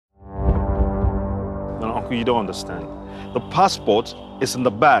Uncle, you don't understand. The passport is in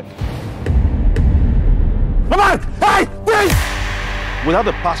the bag. Mama! Hey! Wait! Without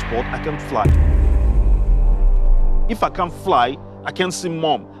the passport, I can't fly. If I can't fly, I can't see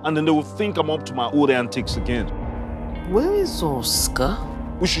Mom, and then they will think I'm up to my old antics again. Where is Oscar?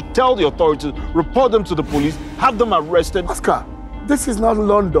 We should tell the authorities, report them to the police, have them arrested. Oscar, this is not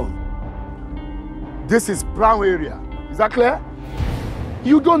London. This is Brown area. Is that clear?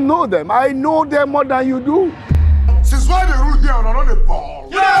 You don't know them. I know them more than you do. Since why they rule here and not the ball?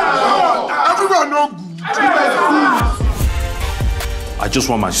 Yeah! Everyone know good. I just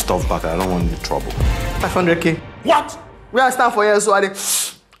want my stuff back. I don't want any trouble. 500K. What? Where I stand for here, so I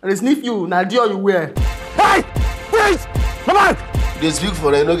sniff you. Now, deal you wear. Hey! Please! Come on! They speak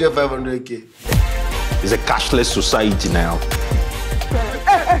for them, don't get 500K. It's a cashless society now.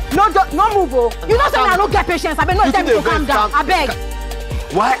 Hey, no move, oh. You know saying I don't get patience. I beg no time to calm down. I beg.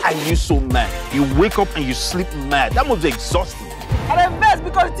 Why are you so mad? You wake up and you sleep mad. That must be exhausting. I'm mad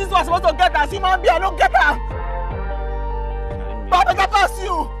because this was supposed to get us. Human being, I don't get her. But I better pass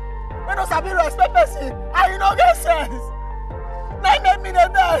you. When don't sabi respect person, and you don't get sense. Now you make me the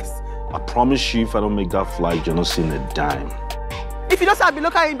best. I promise you, if I don't make that flight, you're not seeing a dime. If you don't say I be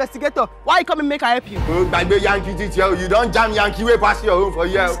local investigator, why you come and make I help you? You don't jam Yankee way past your home for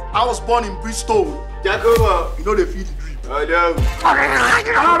years. I was born in Bristol. Jacob, you know they feed the dream. I know.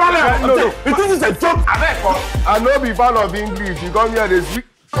 No, this is a joke. I know be fan of English. You come here this week.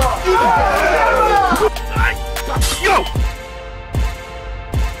 Yo!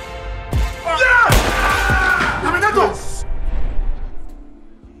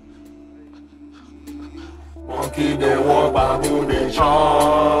 Monkey they walk, babu they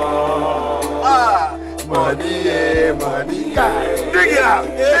chop. Money, money, guy. Dig it out,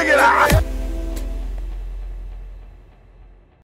 dig it out.